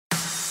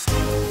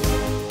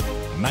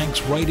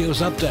Manx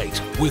Radio's Update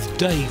with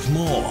Dave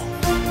Moore.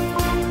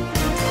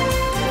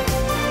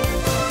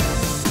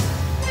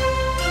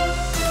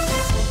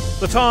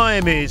 The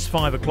time is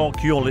 5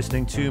 o'clock. You're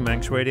listening to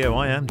Manx Radio.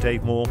 I am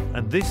Dave Moore,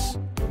 and this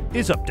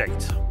is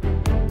Update.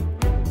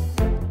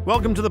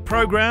 Welcome to the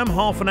programme.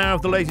 Half an hour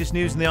of the latest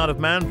news in the Isle of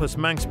Man, plus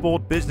Manx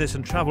sport, business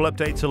and travel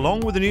updates, along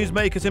with the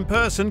newsmakers in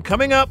person.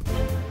 Coming up,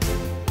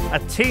 a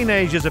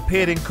teenager's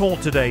appeared in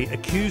court today,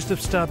 accused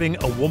of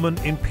stabbing a woman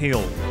in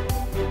Peel.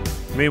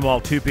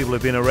 Meanwhile, 2 people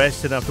have been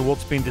arrested after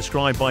what's been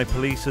described by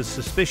police as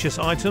suspicious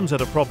items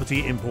at a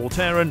property in Port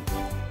Erin.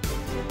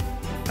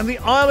 And the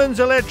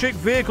island's electric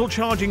vehicle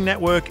charging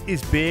network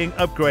is being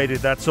upgraded.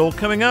 That's all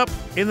coming up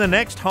in the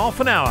next half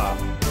an hour.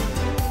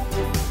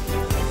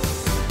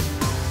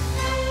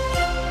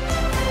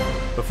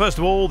 But first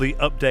of all, the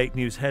Update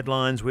news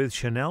headlines with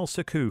Chanel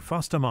Saku.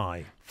 Faster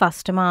Mai.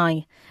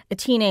 A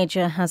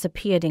teenager has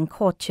appeared in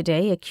court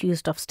today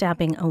accused of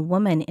stabbing a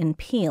woman in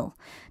Peel.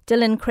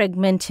 Dylan Craig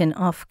Minton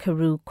of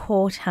Carew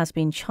Court has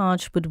been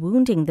charged with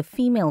wounding the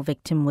female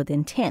victim with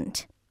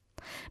intent.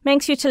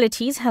 Manx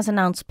Utilities has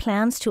announced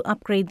plans to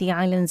upgrade the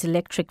island's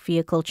electric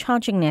vehicle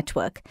charging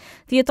network.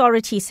 The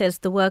authority says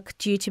the work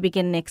due to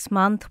begin next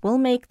month will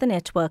make the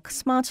network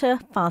smarter,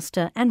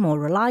 faster and more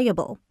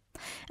reliable.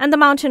 And the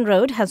Mountain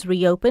Road has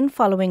reopened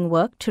following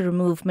work to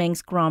remove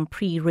Manx Grand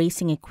Prix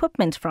racing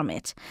equipment from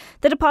it.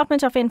 The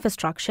Department of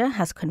Infrastructure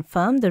has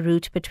confirmed the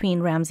route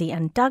between Ramsey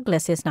and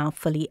Douglas is now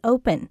fully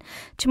open.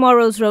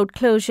 Tomorrow's road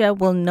closure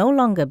will no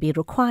longer be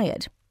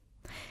required.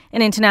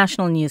 In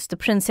international news, the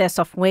Princess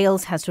of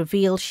Wales has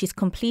revealed she's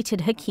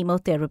completed her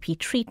chemotherapy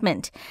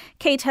treatment.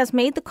 Kate has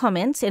made the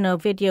comments in a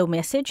video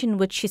message in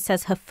which she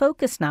says her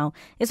focus now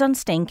is on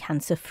staying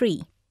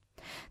cancer-free.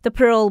 The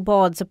parole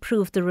boards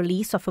approved the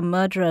release of a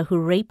murderer who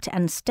raped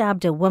and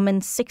stabbed a woman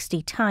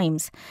 60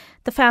 times.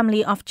 The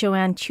family of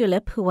Joanne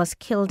Tulip, who was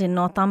killed in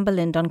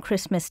Northumberland on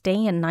Christmas Day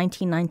in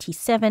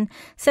 1997,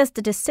 says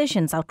the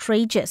decision's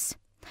outrageous.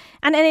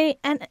 And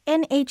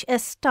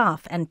NHS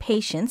staff and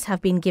patients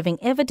have been giving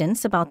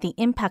evidence about the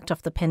impact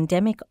of the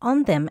pandemic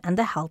on them and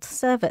the health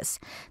service.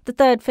 The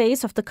third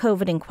phase of the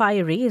COVID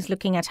inquiry is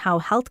looking at how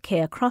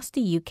healthcare across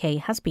the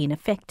UK has been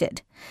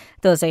affected.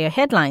 Those are your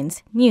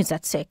headlines. News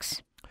at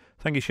 6.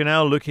 Thank you,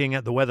 Chanel. Looking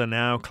at the weather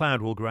now,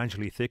 cloud will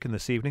gradually thicken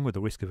this evening with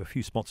the risk of a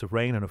few spots of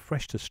rain and a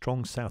fresh to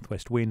strong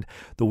southwest wind.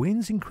 The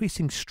wind's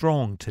increasing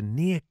strong to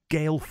near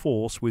gale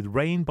force with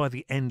rain by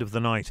the end of the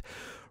night.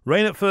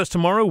 Rain at first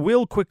tomorrow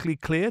will quickly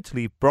clear to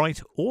leave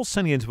bright or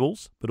sunny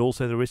intervals, but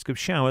also the risk of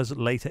showers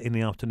later in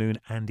the afternoon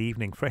and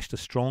evening. Fresh to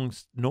strong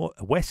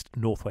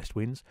west-northwest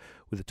winds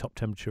with a top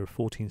temperature of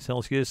 14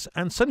 Celsius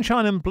and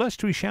sunshine and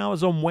blustery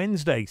showers on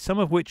Wednesday, some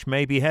of which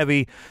may be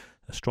heavy.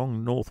 A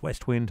strong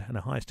northwest wind and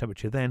a highest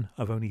temperature then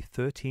of only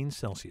 13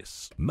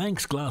 Celsius.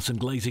 Manx Glass and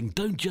Glazing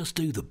don't just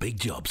do the big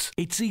jobs.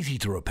 It's easy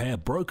to repair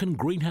broken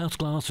greenhouse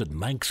glass at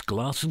Manx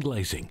Glass and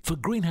Glazing. For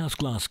greenhouse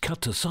glass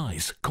cut to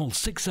size, call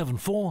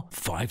 674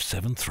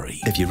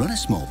 573. If you run a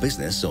small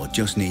business or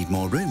just need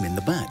more room in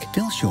the back,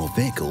 Philshaw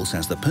Vehicles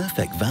has the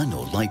perfect van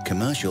or light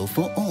commercial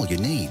for all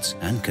your needs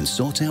and can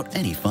sort out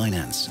any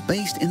finance.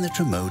 Based in the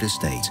Tremode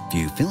estate,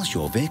 view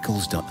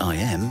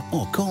philshawvehicles.im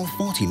or call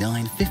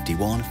 49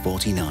 51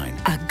 49.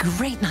 A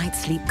great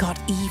night's sleep got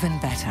even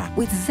better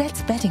with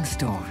Zed's Bedding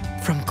Store.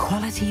 From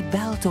quality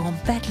Bell-Dorm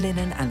bed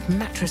linen and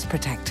mattress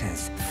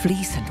protectors,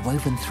 fleece and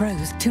woven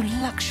throws to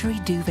luxury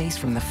duvets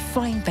from the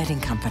fine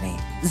bedding company.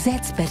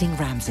 Zed's Bedding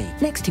Ramsey,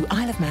 next to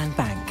Isle of Man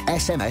Bank.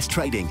 SMS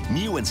Trading,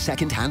 new and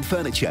second-hand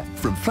furniture,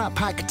 from flat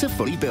pack to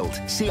fully built.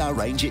 See our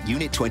range at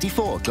Unit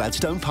 24,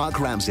 Gladstone Park,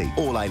 Ramsey.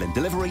 All-island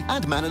delivery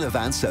and man in a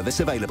van service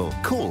available.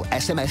 Call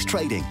SMS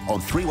Trading on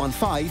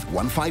 315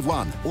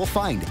 151 or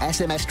find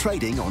SMS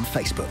Trading on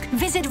Facebook.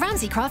 Visit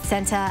Ramsey Craft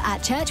Centre at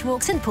Church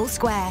Walk St Paul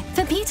Square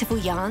for beautiful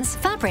yarns,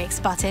 fabrics,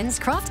 buttons,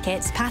 craft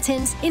kits,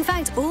 patterns, in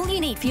fact all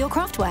you need for your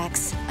craft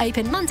works.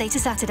 Open Monday to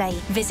Saturday.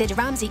 Visit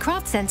Ramsey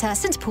Craft Centre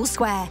St Paul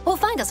Square or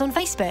find us on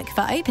Facebook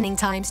for opening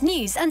times,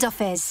 news and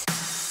offers.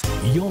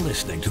 You're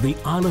listening to the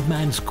Isle of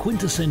Man's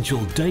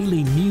quintessential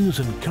daily news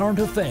and current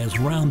affairs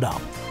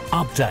roundup.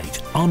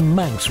 Update on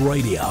Manx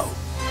Radio.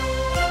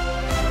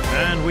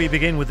 And we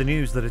begin with the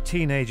news that a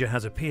teenager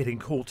has appeared in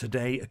court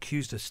today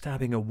accused of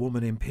stabbing a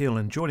woman in Peel.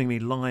 And joining me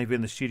live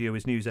in the studio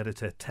is news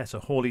editor Tessa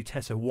Hawley.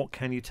 Tessa, what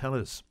can you tell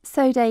us?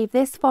 So, Dave,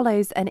 this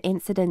follows an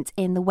incident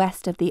in the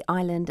west of the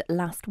island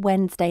last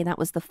Wednesday. That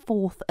was the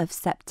 4th of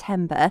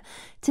September.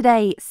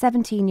 Today,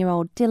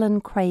 17-year-old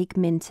Dylan Craig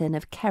Minton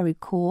of Carew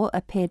Court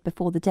appeared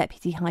before the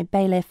Deputy High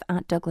Bailiff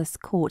at Douglas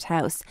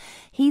Courthouse.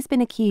 He's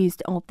been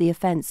accused of the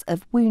offence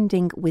of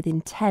wounding with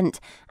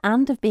intent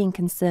and of being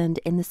concerned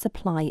in the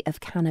supply of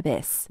cannabis.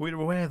 cannabis. We're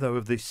aware, though,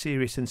 of the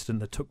serious incident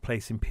that took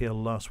place in Peel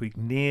last week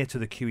near to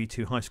the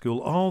QE2 High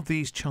School. Are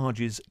these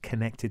charges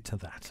connected to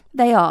that?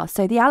 They are.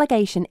 So the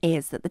allegation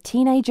is that the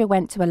teenager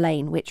went to a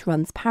lane which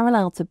runs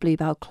parallel to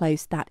Bluebell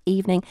Close that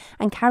evening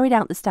and carried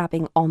out the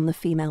stabbing on the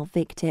female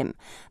victim.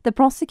 The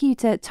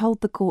prosecutor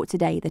told the court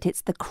today that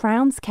it's the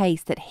Crown's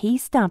case that he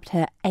stabbed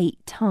her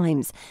 8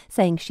 times,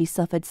 saying she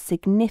suffered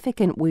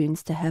significant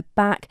wounds to her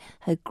back,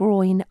 her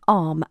groin,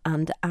 arm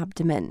and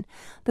abdomen.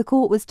 The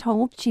court was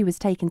told she was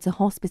taken to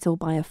hospital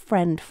by a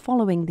friend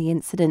following the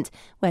incident,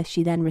 where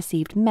she then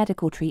received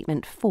medical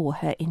treatment for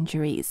her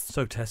injuries.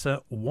 So,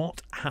 Tessa,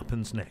 what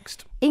happens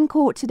next? In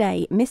court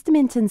today, Mr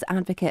Minton's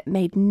advocate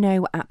made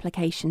no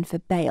application for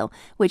bail,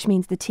 which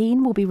means the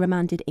teen will be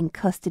remanded in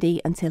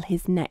custody until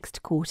his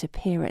next court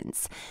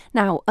appearance.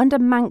 Now, under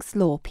Manx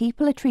law,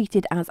 people are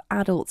treated as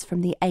adults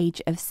from the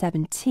age of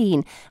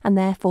 17 and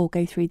therefore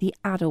go through the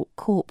adult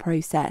court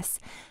process.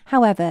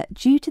 However,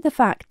 due to the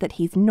fact that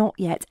he's not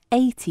yet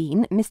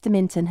 18, Mr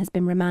Minton has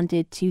been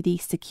remanded to the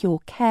secure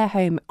care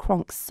home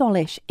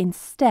Cronk-Solish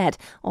instead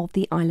of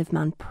the Isle of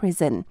Man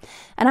prison.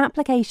 An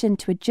application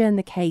to adjourn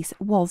the case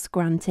was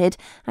granted,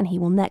 and he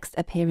will next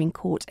appear in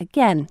court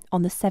again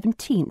on the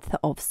 17th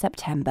of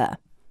September.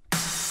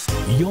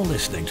 You're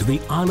listening to the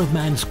Isle of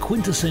Man's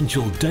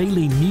quintessential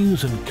daily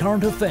news and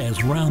current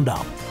affairs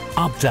roundup.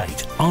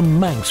 Update on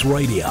Manx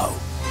Radio.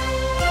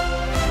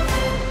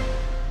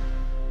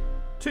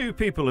 2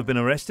 people have been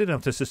arrested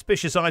after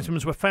suspicious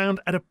items were found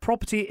at a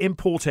property in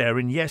Port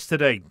Erin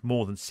yesterday.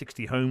 More than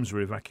 60 homes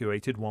were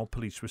evacuated while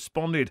police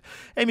responded.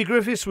 Amy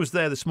Griffiths was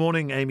there this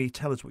morning. Amy,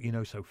 tell us what you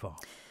know so far.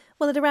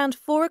 Well, at around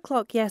 4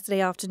 o'clock yesterday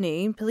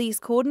afternoon, police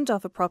cordoned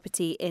off a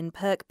property in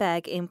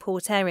Kirkbeg in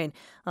Port Erin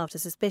after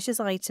suspicious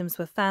items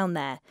were found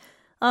there.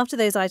 After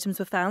those items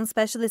were found,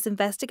 specialists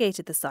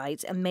investigated the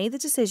site and made the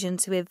decision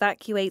to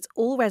evacuate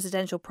all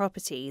residential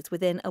properties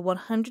within a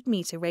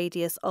 100-metre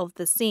radius of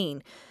the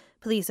scene.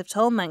 Police have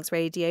told Manx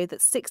Radio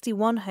that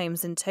 61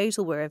 homes in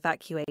total were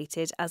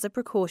evacuated as a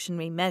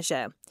precautionary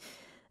measure.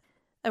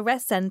 A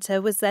rest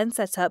centre was then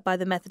set up by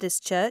the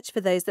Methodist Church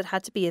for those that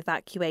had to be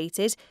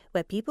evacuated,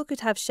 where people could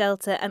have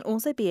shelter and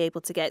also be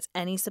able to get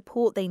any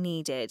support they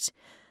needed.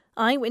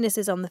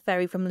 Eyewitnesses on the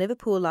ferry from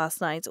Liverpool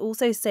last night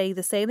also say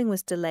the sailing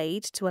was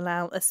delayed to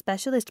allow a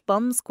specialist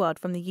bomb squad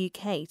from the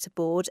UK to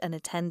board and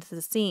attend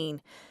the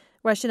scene.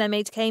 Russian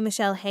MHK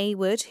Michelle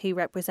Hayward, who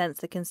represents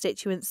the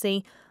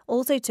constituency,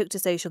 also took to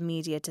social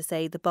media to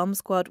say the bomb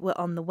squad were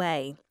on the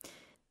way.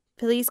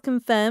 Police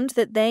confirmed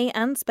that they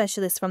and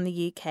specialists from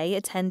the UK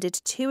attended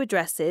 2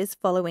 addresses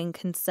following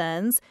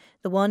concerns,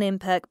 the one in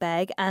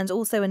Kirkbeg and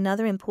also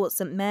another in Port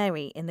St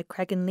Mary in the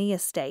Cregan-Lee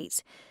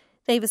estate.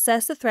 They've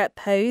assessed the threat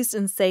posed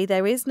and say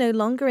there is no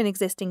longer an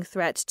existing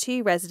threat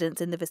to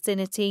residents in the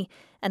vicinity,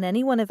 and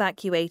anyone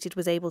evacuated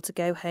was able to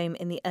go home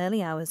in the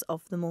early hours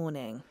of the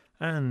morning.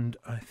 And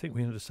I think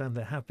we understand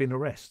there have been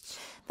arrests.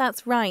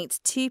 That's right.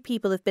 2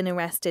 people have been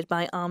arrested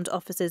by armed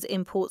officers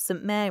in Port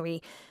St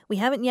Mary. We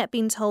haven't yet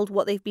been told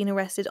what they've been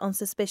arrested on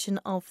suspicion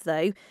of,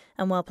 though.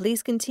 And while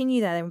police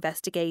continue their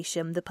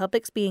investigation, the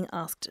public's being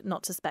asked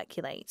not to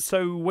speculate.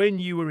 So when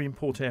you were in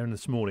Port Erin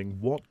this morning,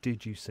 what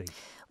did you see?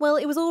 Well,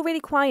 it was all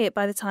really quiet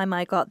by the time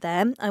I got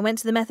there. I went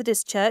to the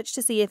Methodist Church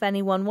to see if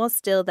anyone was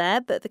still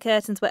there, but the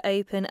curtains were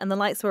open and the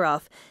lights were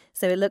off,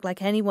 so it looked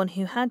like anyone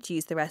who had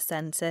used the rest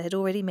centre had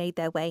already made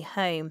their way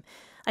home.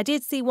 I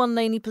did see one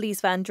lonely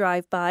police van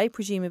drive by,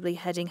 presumably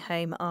heading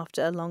home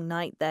after a long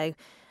night though.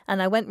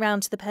 And I went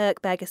round to the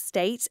Kirkbeg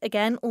estate.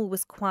 Again, all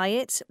was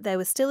quiet. There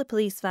was still a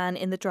police van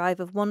in the drive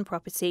of one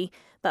property,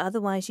 but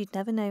otherwise you'd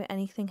never know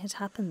anything had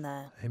happened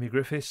there. Amy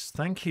Griffiths,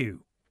 thank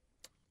you.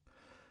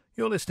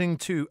 You're listening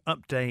to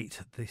Update.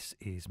 This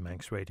is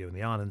Manx Radio, and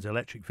the island's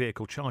electric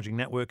vehicle charging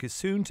network is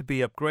soon to be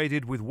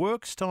upgraded, with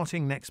work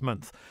starting next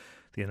month.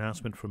 The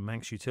announcement from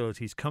Manx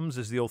Utilities comes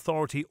as the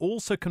authority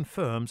also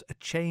confirms a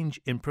change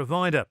in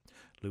provider.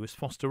 Lewis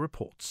Foster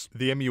reports.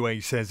 The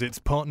MUA says it's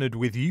partnered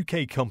with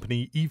UK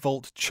company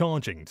eVolt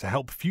Charging to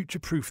help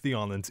future-proof the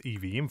island's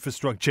EV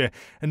infrastructure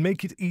and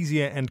make it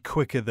easier and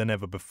quicker than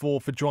ever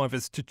before for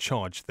drivers to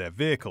charge their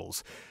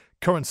vehicles.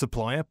 Current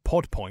supplier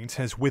Pod Point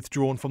has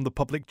withdrawn from the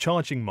public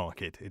charging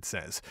market, it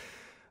says.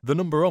 The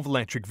number of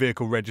electric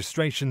vehicle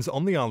registrations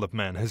on the Isle of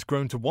Man has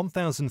grown to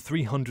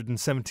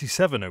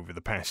 1,377 over the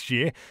past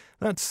year.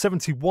 That's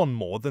 71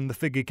 more than the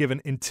figure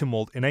given in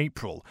Tynwald in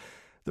April.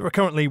 There are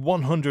currently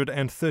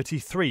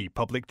 133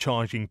 public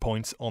charging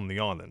points on the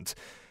island.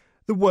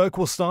 The work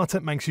will start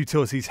at Manx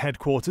Utilities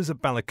headquarters at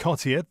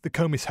Ballacottia, the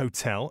Comis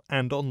Hotel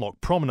and on Loch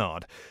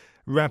Promenade.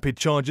 Rapid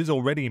chargers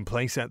already in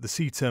place at the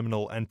Sea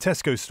Terminal and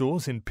Tesco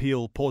stores in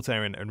Peel, Port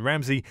Erin and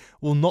Ramsey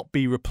will not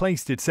be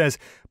replaced, it says,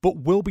 but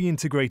will be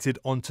integrated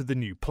onto the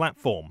new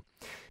platform.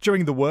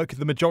 During the work,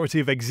 the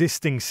majority of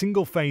existing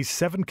single-phase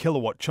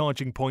 7-kilowatt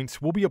charging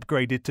points will be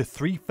upgraded to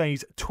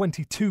 3-phase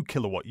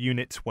 22-kilowatt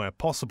units where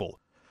possible.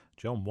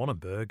 John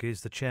Wannenberg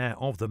is the chair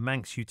of the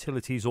Manx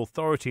Utilities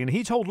Authority, and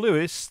he told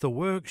Lewis the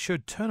work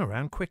should turn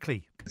around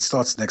quickly. It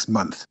starts next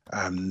month.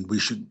 We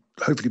should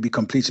hopefully be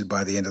completed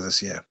by the end of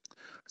this year.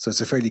 So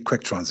it's a fairly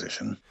quick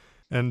transition.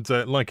 And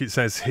like it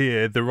says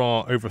here, there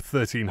are over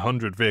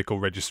 1,300 vehicle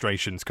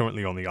registrations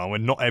currently on the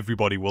island. Not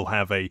everybody will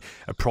have a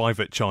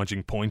private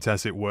charging point,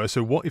 as it were.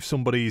 So what if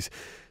somebody's,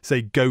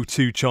 say,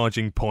 go-to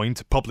charging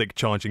point, public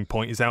charging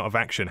point, is out of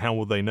action? How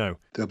will they know?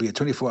 There'll be a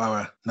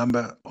 24-hour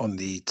number on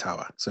the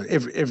tower. So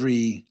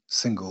every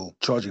single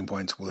charging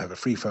point will have a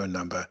free phone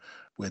number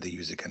where the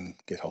user can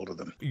get hold of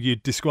them. You're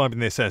describing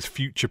this as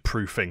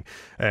future-proofing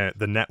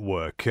the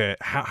network.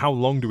 How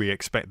long do we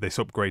expect this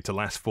upgrade to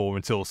last for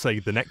until, say,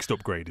 the next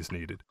upgrade is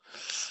needed?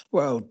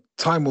 Well,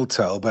 time will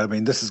tell, but I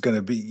mean, this is going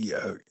to be,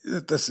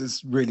 this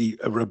is really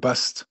a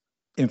robust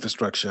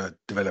infrastructure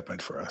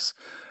development for us.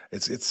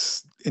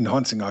 It's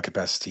enhancing our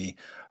capacity.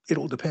 It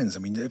all depends. I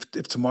mean,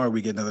 if tomorrow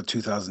we get another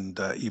 2,000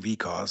 EV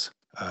cars,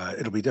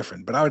 it'll be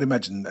different. But I would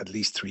imagine at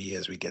least 3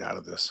 years we get out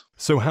of this.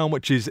 So how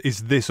much is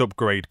this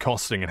upgrade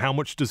costing, and how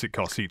much does it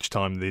cost each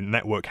time the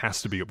network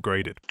has to be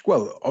upgraded?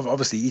 Well,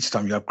 obviously, each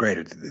time you upgrade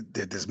it,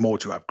 there's more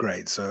to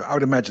upgrade. So I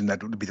would imagine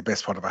that would be the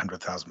best part of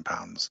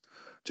 £100,000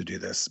 to do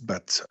this.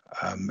 But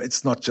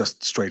it's not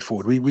just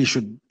straightforward. We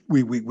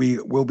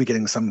will be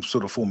getting some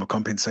sort of form of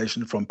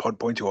compensation from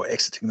PodPoint, who are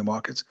exiting the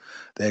market.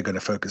 They're going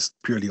to focus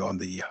purely on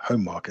the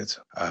home market.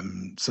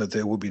 So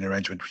there will be an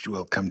arrangement which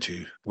we'll come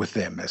to with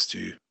them as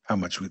to how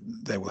much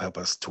they will help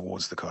us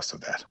towards the cost of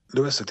that.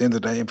 Lewis, at the end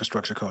of the day,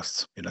 infrastructure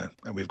costs, and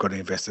we've got to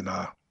invest in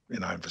our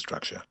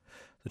infrastructure.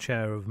 The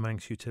chair of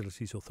Manx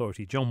Utilities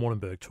Authority, John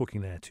Wallenberg,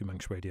 talking there to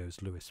Manx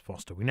Radio's Lewis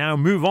Foster. We now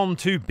move on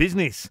to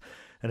business.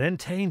 And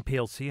Entain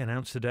plc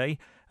announced today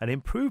an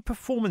improved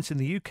performance in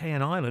the UK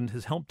and Ireland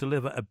has helped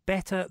deliver a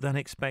better than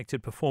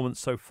expected performance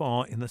so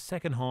far in the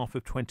second half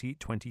of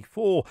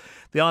 2024.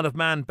 The Isle of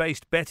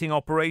Man-based betting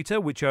operator,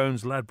 which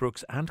owns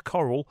Ladbrokes and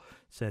Coral,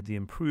 said the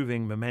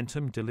improving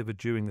momentum delivered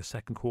during the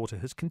second quarter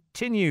has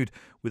continued,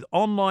 with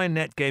online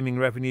net gaming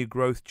revenue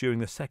growth during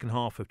the second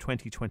half of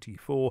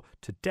 2024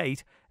 to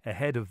date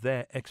ahead of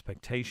their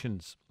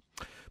expectations.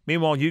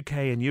 Meanwhile, UK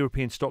and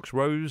European stocks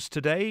rose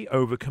today,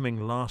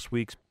 overcoming last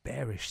week's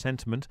bearish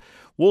sentiment.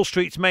 Wall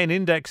Street's main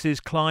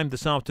indexes climbed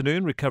this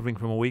afternoon, recovering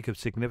from a week of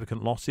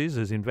significant losses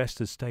as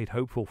investors stayed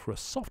hopeful for a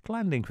soft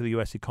landing for the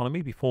US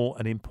economy before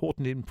an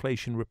important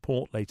inflation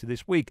report later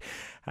this week.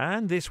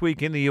 And this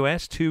week in the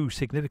US, two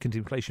significant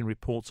inflation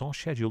reports are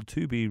scheduled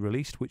to be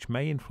released, which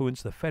may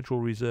influence the Federal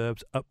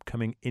Reserve's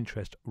upcoming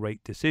interest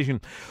rate decision.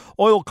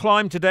 Oil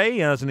climbed today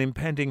as an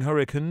impending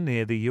hurricane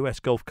near the US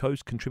Gulf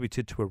Coast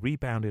contributed to a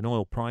rebound in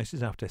oil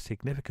prices after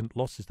significant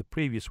losses the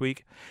previous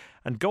week.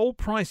 And gold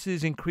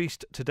prices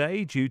increased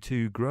today due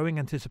to growing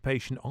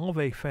anticipation of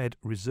a Fed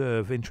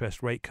Reserve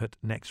interest rate cut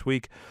next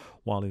week,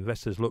 while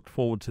investors looked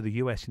forward to the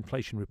US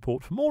inflation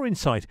report for more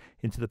insight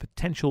into the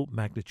potential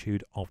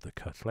magnitude of the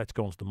cut. Let's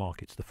go on to the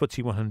markets. The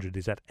FTSE 100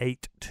 is at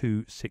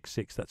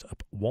 8266. That's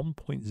up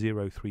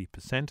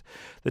 1.03%.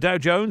 The Dow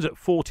Jones at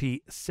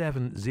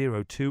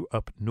 4702,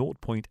 up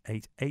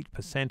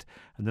 0.88%.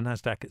 And the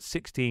Nasdaq at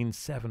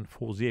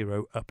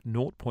 16740, up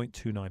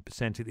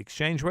 0.29%. At the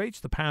exchange rates,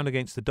 the pound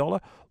against the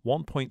dollar,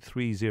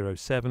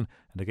 1.307,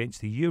 and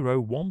against the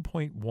euro,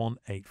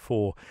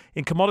 1.184.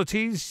 In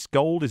commodities,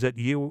 gold is at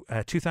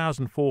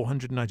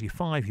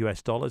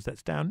 $2,495.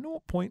 That's down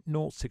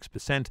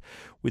 0.06%,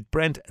 with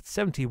Brent at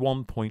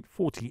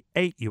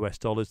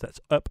 $71.48. That's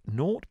up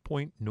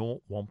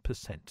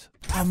 0.01%.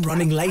 I'm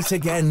running late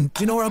again.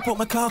 Do you know where I put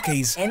my car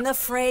keys? In the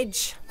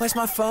fridge. Where's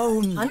my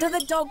phone? Under the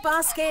dog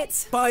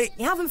basket. Bye.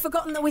 You haven't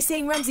forgotten that we're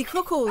seeing Ramsey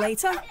Crookall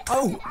later?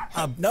 Oh,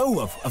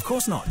 no, of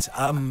course not.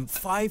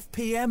 5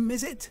 p.m,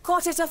 is it?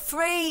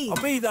 2:45.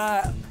 I'll be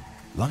there.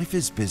 Life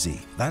is busy.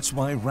 That's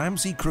why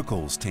Ramsey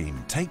Crookall's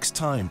team takes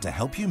time to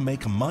help you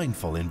make a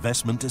mindful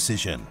investment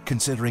decision,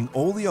 considering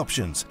all the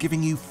options,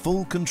 giving you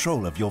full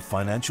control of your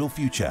financial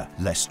future.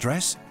 Less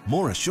stress,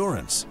 more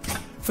assurance.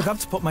 Forgot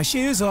to put my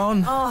shoes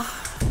on. Oh.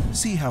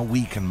 See how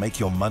we can make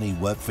your money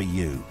work for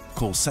you.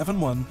 Call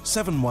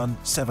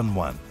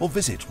 717171 or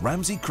visit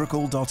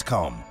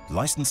ramseycrookall.com.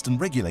 Licensed and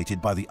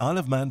regulated by the Isle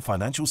of Man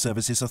Financial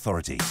Services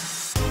Authority.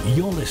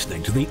 You're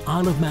listening to the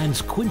Isle of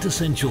Man's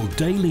quintessential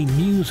daily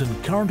news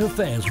and current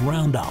affairs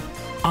roundup.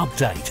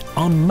 Update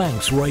on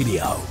Manx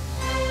Radio.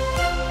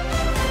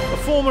 A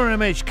former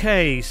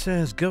MHK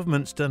says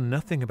government's done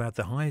nothing about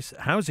the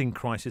housing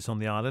crisis on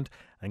the island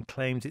and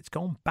claims it's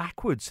gone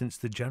backwards since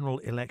the general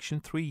election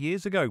 3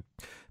 years ago.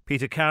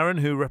 Peter Carron,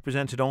 who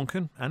represented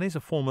Onken and is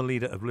a former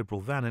leader of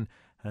Liberal Vannin,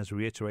 has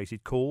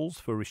reiterated calls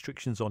for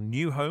restrictions on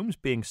new homes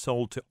being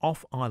sold to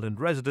off-island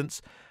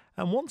residents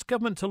and wants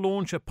government to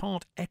launch a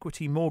part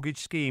equity mortgage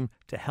scheme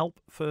to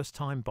help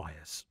first-time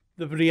buyers.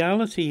 The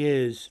reality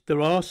is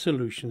there are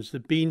solutions, there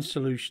have been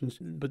solutions,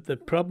 but the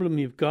problem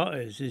you've got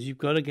is you've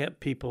got to get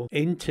people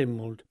in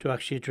Tynwald to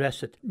actually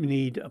address it. We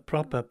need a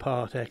proper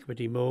part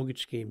equity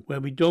mortgage scheme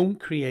where we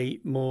don't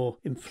create more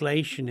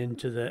inflation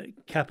into the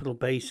capital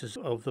basis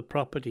of the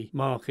property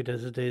market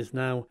as it is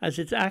now, as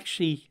it's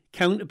actually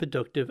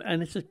counterproductive,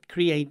 and it's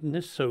creating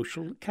a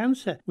social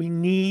cancer. We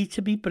need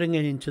to be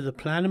bringing into the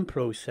planning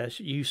process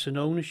use and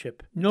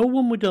ownership. No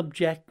one would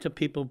object to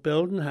people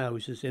building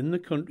houses in the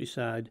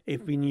countryside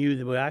if we knew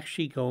they were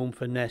actually going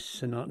for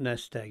nests and not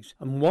nest eggs.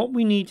 And what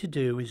we need to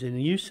do is, in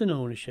use and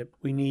ownership,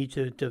 we need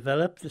to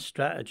develop the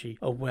strategy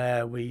of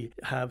where we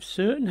have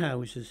certain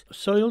houses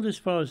soiled as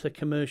far as the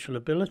commercial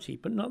ability,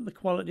 but not the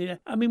quality.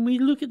 I mean, we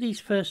look at these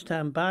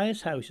first-time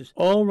buyers' houses,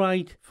 all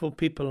right for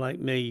people like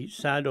me,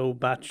 sad old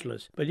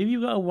bachelors. But if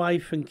you've got a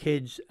wife and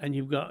kids and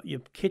you've got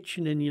your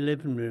kitchen in your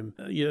living room,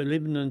 you're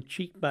living on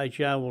cheek by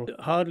jowl,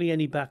 hardly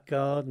any back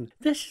garden,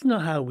 this is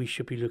not how we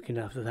should be looking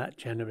after that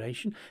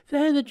generation.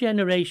 They're the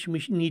generation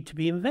we need to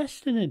be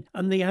investing in.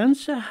 And the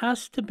answer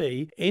has to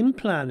be, in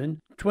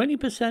planning,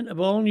 20% of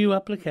all new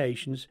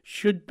applications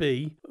should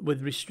be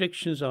with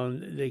restrictions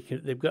on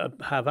they've got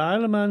to have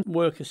Isle of Man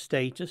worker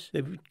status.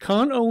 They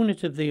can't own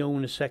it if they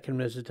own a second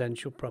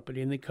residential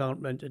property, and they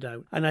can't rent it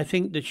out. And I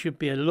think there should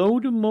be a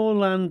load of more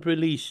land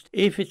released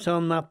if it's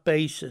on that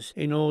basis,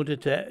 in order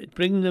to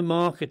bring the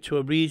market to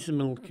a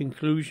reasonable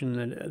conclusion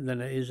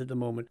than it is at the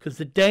moment. Because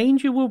the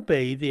danger will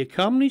be the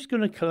economy's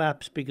going to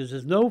collapse because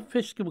there's no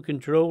fiscal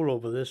control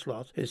over this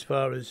lot as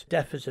far as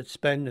deficit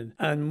spending.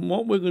 And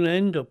what we're going to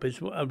end up is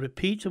a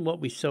repeat of what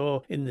we saw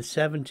in the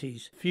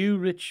 70s. Few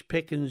rich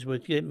pickings were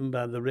given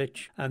by the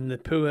rich, and the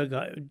poor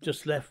got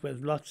just left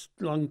with lots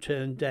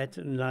long-term debt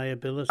and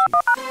liability.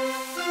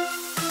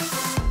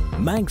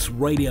 Manx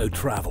Radio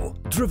Travel,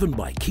 driven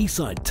by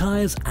Quayside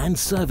Tyres and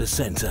Service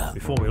Centre.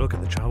 Before we look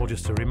at the travel,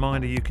 just a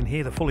reminder, you can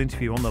hear the full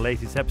interview on the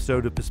latest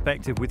episode of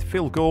Perspective with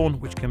Phil Gaughan,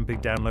 which can be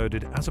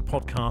downloaded as a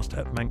podcast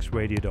at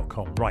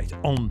manxradio.com. Right,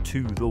 on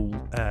to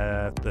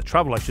the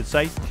travel, I should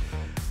say.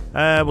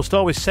 We'll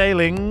start with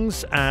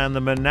sailings, and the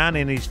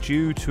Manannan is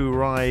due to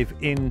arrive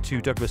into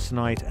Douglas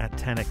tonight at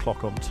 10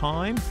 o'clock on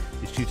time.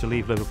 It's due to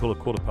leave Liverpool at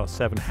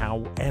 7:15.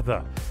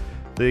 However,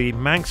 the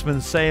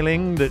Manxman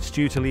sailing that's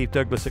due to leave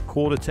Douglas at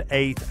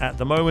 7:45 at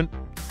the moment,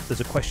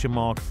 there's a question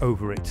mark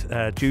over it.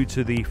 Due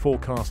to the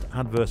forecast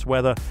adverse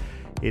weather,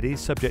 it is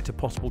subject to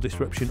possible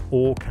disruption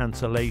or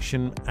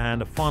cancellation,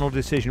 and a final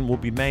decision will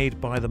be made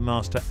by the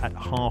master at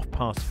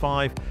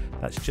 5:30.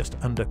 That's just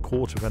under a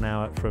quarter of an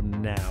hour from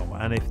now.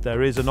 And if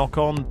there is a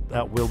knock-on,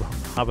 that will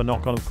have a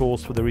knock-on, of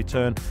course, for the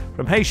return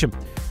from Heysham.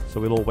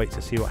 So we'll all wait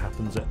to see what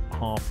happens at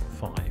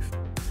 5:30.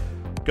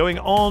 Going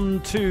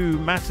on to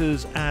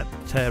matters at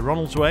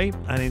Ronaldsway,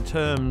 and in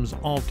terms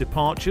of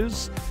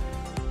departures,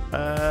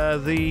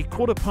 the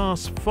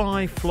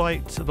 5:15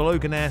 flight to the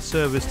Logan Air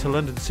service to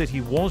London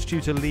City was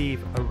due to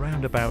leave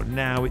around about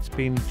now. It's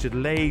been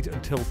delayed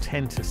until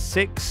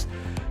 5:50.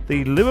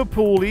 The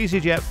Liverpool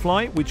EasyJet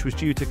flight, which was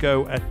due to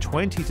go at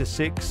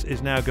 5:20,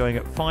 is now going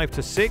at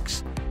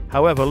 5:50.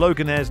 However,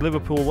 Logan Air's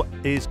Liverpool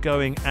is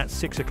going at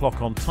 6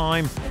 o'clock on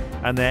time,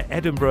 and their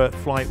Edinburgh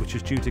flight, which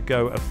is due to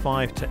go at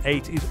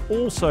 5:50, is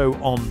also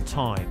on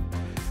time.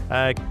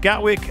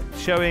 Gatwick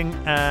showing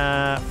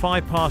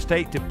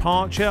 8:05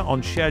 departure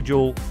on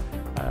schedule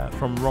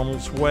from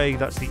Ronaldsway.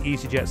 That's the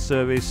EasyJet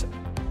service.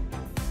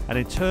 And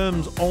in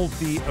terms of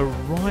the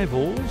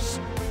arrivals,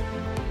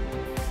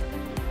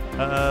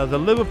 the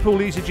Liverpool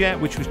EasyJet,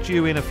 which was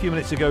due in a few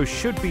minutes ago,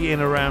 should be in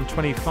around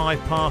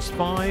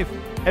 5:25.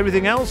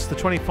 Everything else, the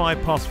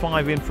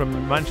 5:25 in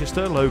from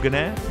Manchester, Logan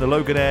Air. The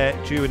Logan Air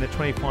due in at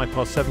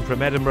 7:25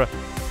 from Edinburgh.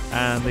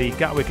 And the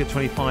Gatwick at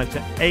 7:25.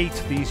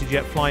 The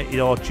EasyJet flight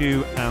are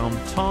due on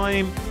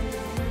time.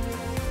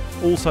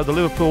 Also, the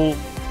Liverpool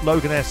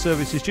Logan Air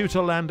service is due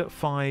to land at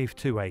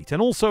 5:28.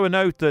 And also a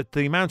note that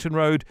the Mountain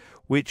Road,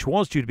 which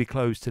was due to be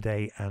closed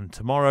today and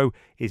tomorrow,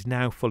 is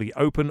now fully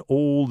open.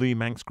 All the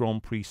Manx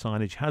Grand Prix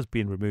signage has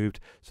been removed,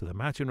 so the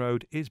Mountain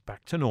Road is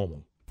back to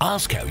normal.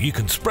 Ask how you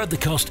can spread the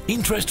cost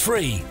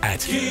interest-free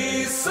at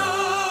Quayside.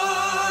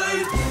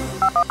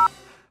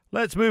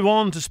 Let's move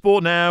on to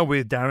sport now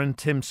with Darren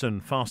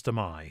Timpson. Faster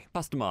Mai.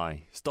 Faster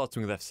Mai,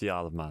 starting with FC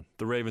Isle of Man.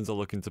 The Ravens are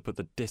looking to put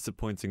the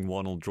disappointing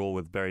 1-1 draw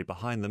with Bury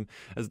behind them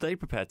as they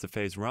prepare to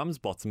face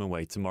Ramsbottom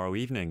away tomorrow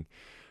evening.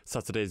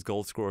 Saturday's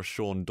goalscorer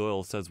Sean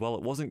Doyle says, well,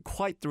 it wasn't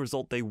quite the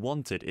result they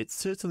wanted, it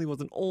certainly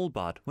wasn't all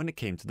bad when it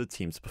came to the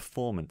team's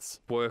performance.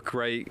 Work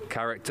rate,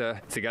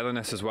 character,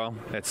 togetherness as well.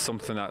 It's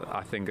something that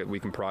I think that we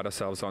can pride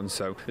ourselves on.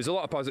 So there's a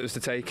lot of positives to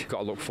take. Got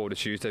to look forward to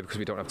Tuesday because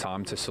we don't have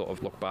time to sort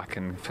of look back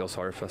and feel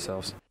sorry for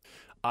ourselves.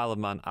 Isle of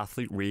Man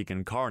athlete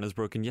Regan Corrin has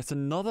broken yet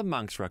another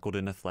Manx record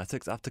in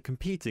athletics after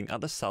competing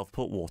at the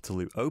Southport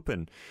Waterloo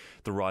Open.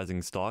 The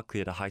rising star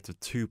cleared a height of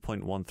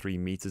 2.13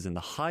 metres in the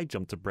high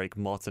jump to break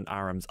Martin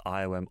Aram's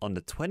IOM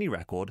under-20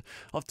 record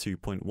of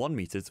 2.1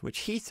 metres, which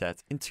he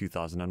set in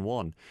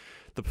 2001.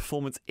 The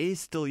performance is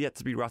still yet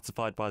to be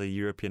ratified by the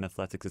European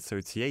Athletics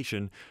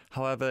Association.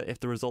 However, if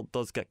the result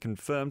does get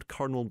confirmed,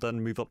 Corrin will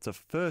then move up to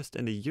first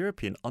in the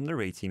European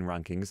under-18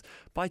 rankings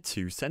by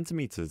 2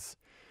 centimetres.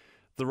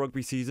 The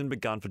rugby season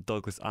began for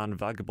Douglas and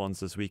Vagabonds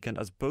this weekend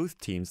as both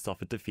teams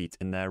suffered defeat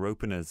in their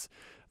openers.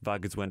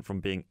 Vaggers went from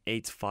being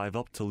 8-5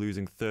 up to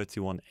losing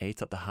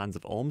 31-8 at the hands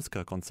of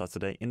Ormskirk on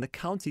Saturday in the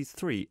county's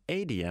 3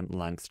 ADM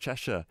Lancs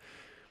Cheshire.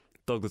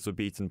 Douglas were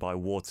beaten by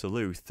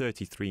Waterloo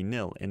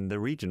 33-0 in the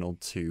Regional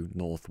 2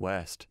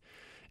 Northwest.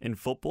 In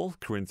football,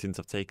 Corinthians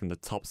have taken the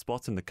top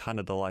spot in the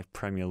Canada Life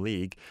Premier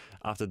League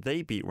after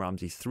they beat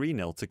Ramsey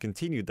 3-0 to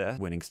continue their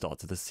winning start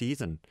to the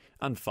season.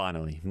 And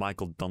finally,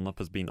 Michael Dunlop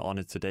has been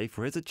honoured today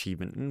for his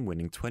achievement in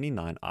winning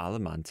 29 Isle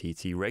of Man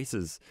TT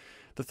races.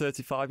 The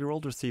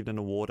 35-year-old received an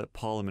award at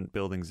Parliament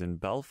Buildings in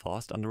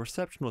Belfast, and the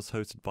reception was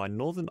hosted by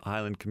Northern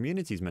Ireland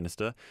Communities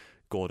Minister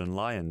Gordon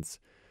Lyons.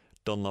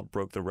 Dunlop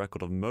broke the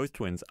record of most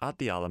wins at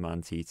the Isle of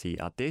Man TT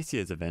at this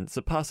year's event,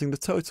 surpassing the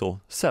total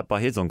set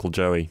by his Uncle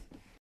Joey.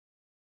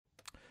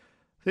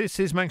 This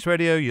is Manx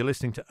Radio, you're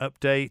listening to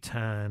Update,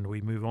 and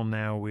we move on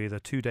now with a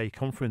two-day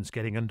conference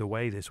getting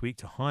underway this week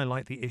to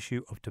highlight the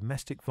issue of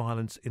domestic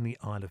violence in the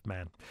Isle of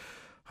Man.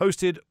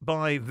 Hosted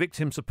by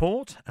Victim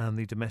Support and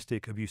the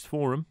Domestic Abuse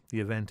Forum, the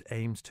event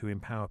aims to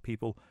empower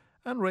people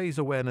and raise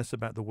awareness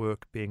about the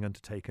work being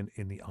undertaken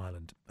in the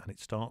island, and it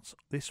starts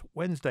this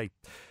Wednesday.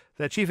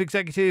 Their Chief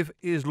Executive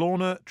is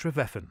Lorna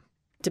Trevethyn.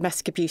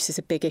 Domestic abuse is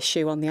a big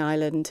issue on the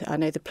island. I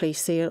know the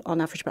police see on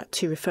average about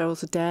 2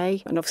 referrals a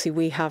day, and obviously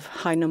we have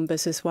high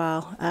numbers as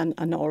well, and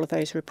not all of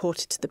those are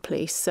reported to the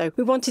police. So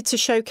we wanted to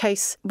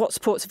showcase what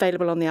support's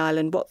available on the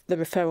island, what the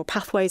referral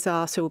pathways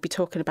are, so we'll be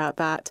talking about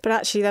that. But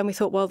actually then we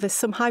thought, well, there's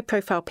some high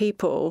profile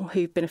people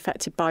who've been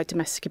affected by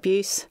domestic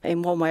abuse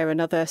in one way or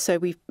another. So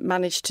we've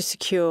managed to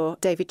secure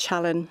David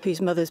Challen,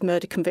 whose mother's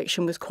murder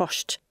conviction was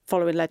quashed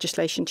following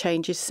legislation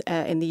changes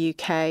in the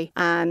UK.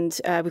 And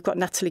we've got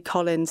Natalie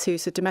Collins,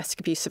 who's a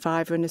domestic abuse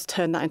survivor and has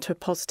turned that into a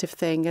positive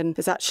thing, and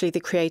is actually the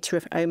creator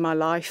of Own My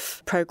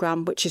Life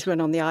programme, which is run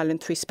on the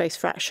island through Space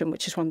for Action,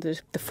 which is one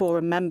of the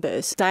forum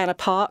members. Diana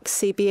Parks,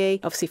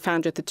 CBE, obviously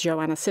founder of the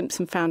Joanna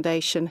Simpson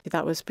Foundation.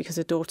 That was because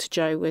her daughter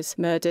Jo was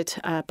murdered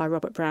by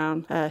Robert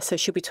Brown. So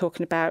she'll be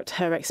talking about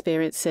her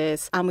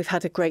experiences. And we've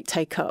had a great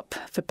take-up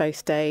for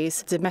both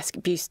days. The Domestic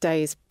Abuse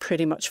Day is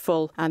pretty much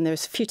full, and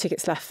there's a few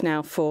tickets left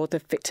now for the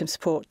Victim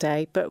Support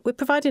Day, but we're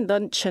providing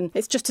lunch, and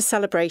it's just a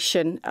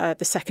celebration,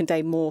 the second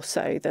day more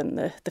so than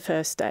the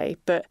first day.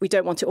 But we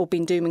don't want it all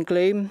being doom and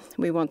gloom.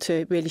 We want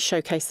to really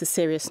showcase the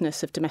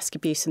seriousness of domestic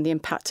abuse and the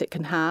impact it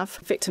can have.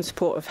 Victim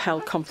Support have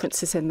held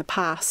conferences in the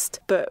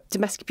past, but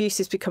domestic abuse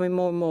is becoming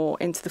more and more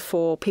into the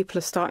fore. People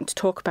are starting to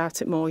talk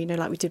about it more,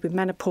 like we did with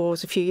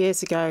menopause a few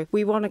years ago.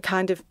 We want to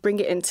kind of bring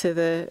it into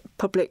the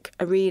public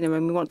arena,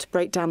 and we want to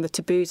break down the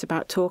taboos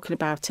about talking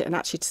about it, and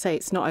actually to say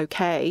it's not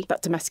okay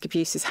that domestic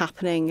abuse is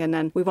happening. And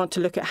then we want to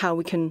look at how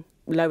we can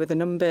lower the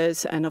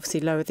numbers and obviously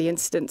lower the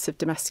incidence of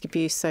domestic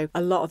abuse. So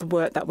a lot of the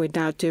work that we're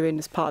now doing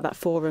as part of that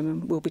forum,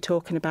 and we'll be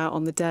talking about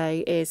on the day,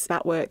 is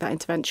that work, that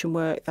intervention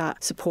work,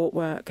 that support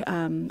work,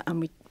 and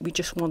we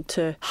just want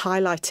to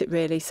highlight it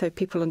really so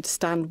people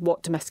understand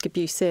what domestic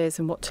abuse is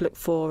and what to look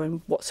for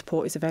and what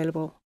support is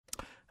available.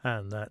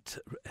 And that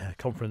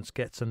conference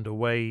gets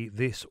underway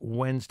this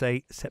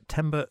Wednesday,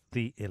 September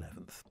the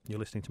 11th. You're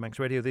listening to Manx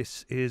Radio.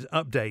 This is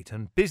Update,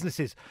 and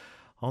businesses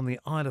on the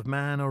Isle of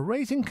Man are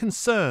raising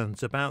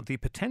concerns about the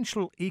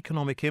potential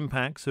economic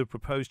impacts of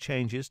proposed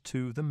changes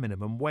to the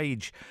minimum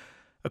wage.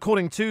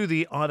 According to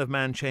the Isle of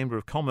Man Chamber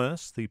of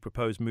Commerce, the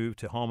proposed move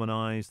to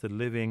harmonise the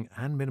living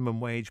and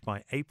minimum wage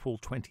by April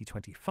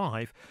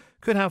 2025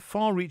 could have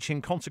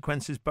far-reaching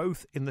consequences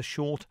both in the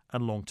short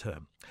and long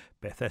term.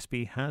 Beth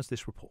Espy has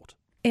this report.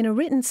 In a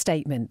written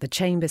statement, the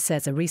Chamber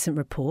says a recent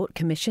report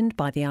commissioned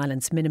by the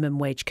island's Minimum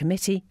Wage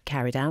Committee,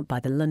 carried out by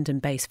the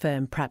London-based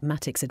firm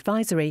Pragmatics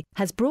Advisory,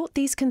 has brought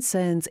these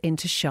concerns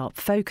into sharp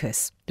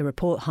focus. The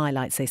report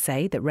highlights, they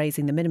say, that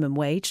raising the minimum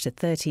wage to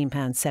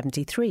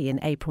 £13.73 in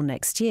April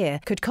next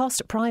year could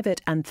cost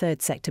private and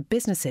third sector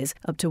businesses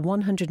up to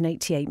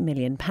 £188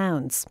 million.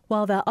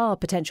 While there are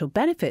potential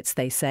benefits,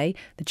 they say,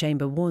 the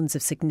Chamber warns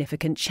of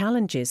significant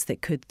challenges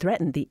that could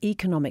threaten the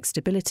economic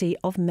stability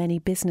of many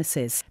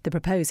businesses. The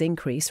proposed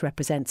increase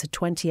represents a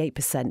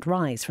 28%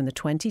 rise from the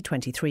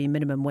 2023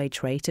 minimum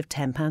wage rate of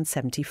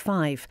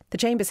 £10.75. The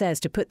Chamber says,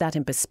 to put that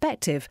in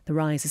perspective, the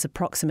rise is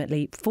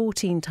approximately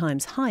 14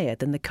 times higher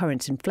than the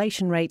current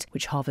inflation rate,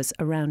 which hovers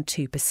around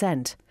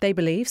 2%. They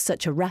believe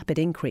such a rapid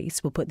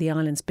increase will put the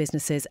island's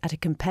businesses at a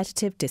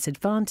competitive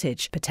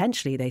disadvantage,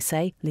 potentially, they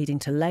say, leading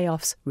to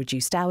layoffs,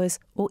 reduced hours,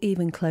 or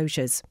even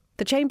closures.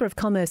 The Chamber of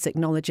Commerce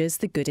acknowledges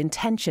the good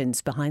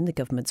intentions behind the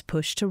government's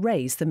push to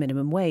raise the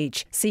minimum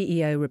wage.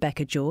 CEO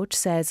Rebecca George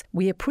says,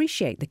 "We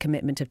appreciate the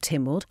commitment of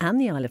Tynwald and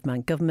the Isle of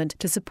Man government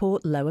to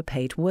support lower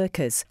paid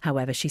workers.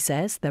 However," she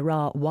says, "there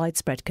are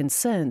widespread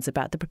concerns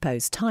about the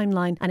proposed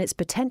timeline and its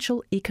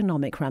potential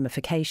economic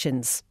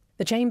ramifications."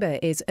 The Chamber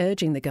is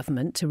urging the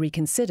government to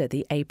reconsider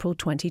the April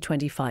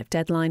 2025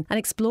 deadline and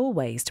explore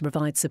ways to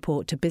provide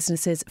support to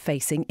businesses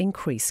facing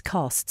increased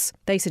costs.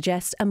 They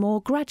suggest a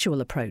more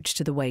gradual approach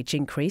to the wage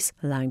increase,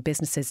 allowing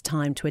businesses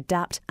time to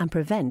adapt and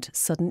prevent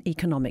sudden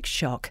economic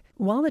shock.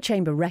 While the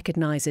Chamber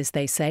recognises,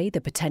 they say,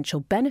 the potential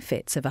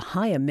benefits of a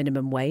higher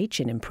minimum wage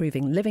in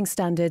improving living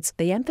standards,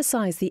 they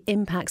emphasise the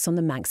impacts on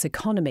the Manx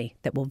economy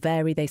that will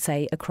vary, they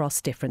say,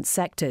 across different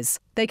sectors.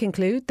 They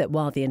conclude that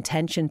while the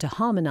intention to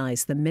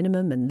harmonise the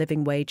minimum and living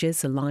living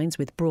wages aligns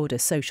with broader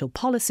social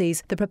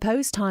policies, the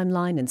proposed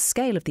timeline and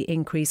scale of the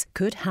increase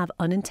could have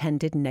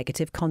unintended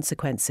negative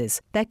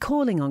consequences. They're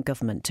calling on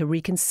government to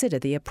reconsider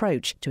the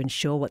approach to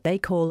ensure what they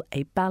call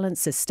a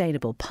balanced,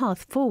 sustainable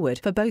path forward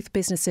for both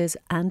businesses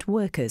and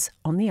workers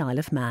on the Isle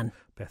of Man.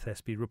 Beth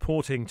Espy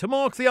reporting. To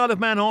mark the Isle of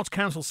Man Arts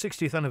Council's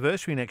 60th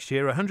anniversary next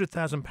year,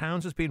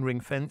 £100,000 has been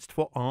ring-fenced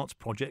for arts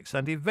projects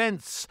and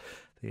events.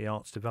 The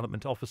Arts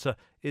Development Officer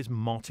is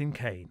Martin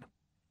Kane.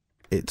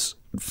 It's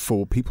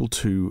for people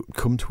to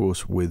come to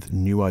us with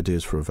new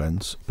ideas for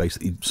events,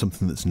 basically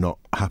something that's not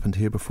happened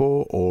here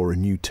before, or a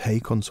new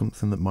take on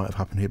something that might have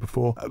happened here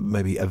before.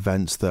 Maybe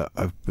events that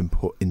have been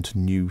put into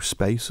new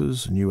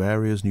spaces, new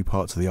areas, new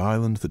parts of the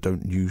island that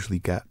don't usually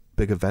get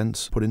big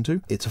events put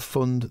into. It's a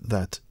fund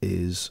that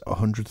is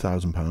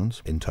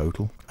 £100,000 in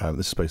total.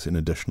 This is basically an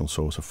additional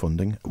source of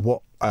funding.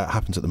 What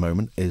happens at the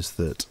moment is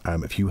that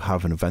if you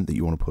have an event that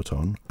you want to put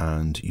on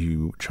and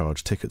you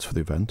charge tickets for the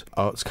event,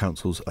 Arts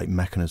Council's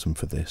mechanism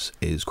for this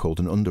is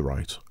called an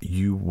underwrite.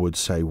 You would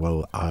say,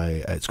 well,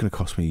 it's going to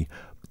cost me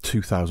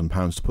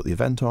 £2,000 to put the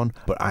event on,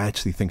 but I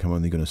actually think I'm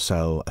only going to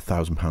sell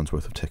 £1,000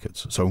 worth of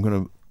tickets. So I'm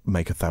going to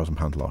make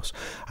 £1,000 loss.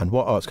 And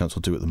what Arts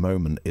Council do at the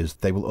moment is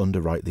they will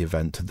underwrite the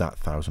event to that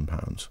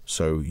 £1,000.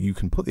 So you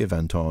can put the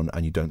event on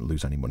and you don't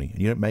lose any money.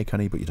 You don't make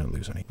any, but you don't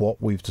lose any.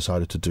 What we've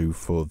decided to do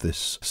for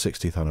this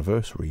 60th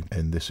anniversary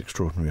in this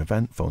extraordinary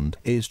event fund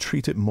is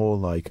treat it more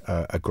like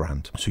a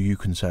grant. So you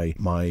can say,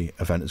 my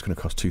event is going to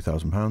cost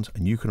 £2,000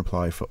 and you can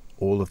apply for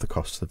all of the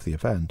costs of the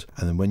event.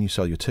 And then when you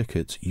sell your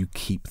tickets, you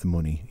keep the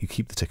money, you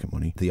keep the ticket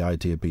money. The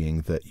idea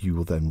being that you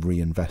will then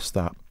reinvest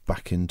that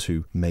back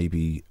into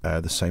maybe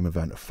the same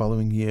event a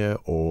following year,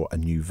 or a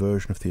new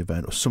version of the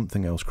event, or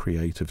something else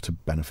creative to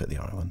benefit the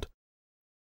island.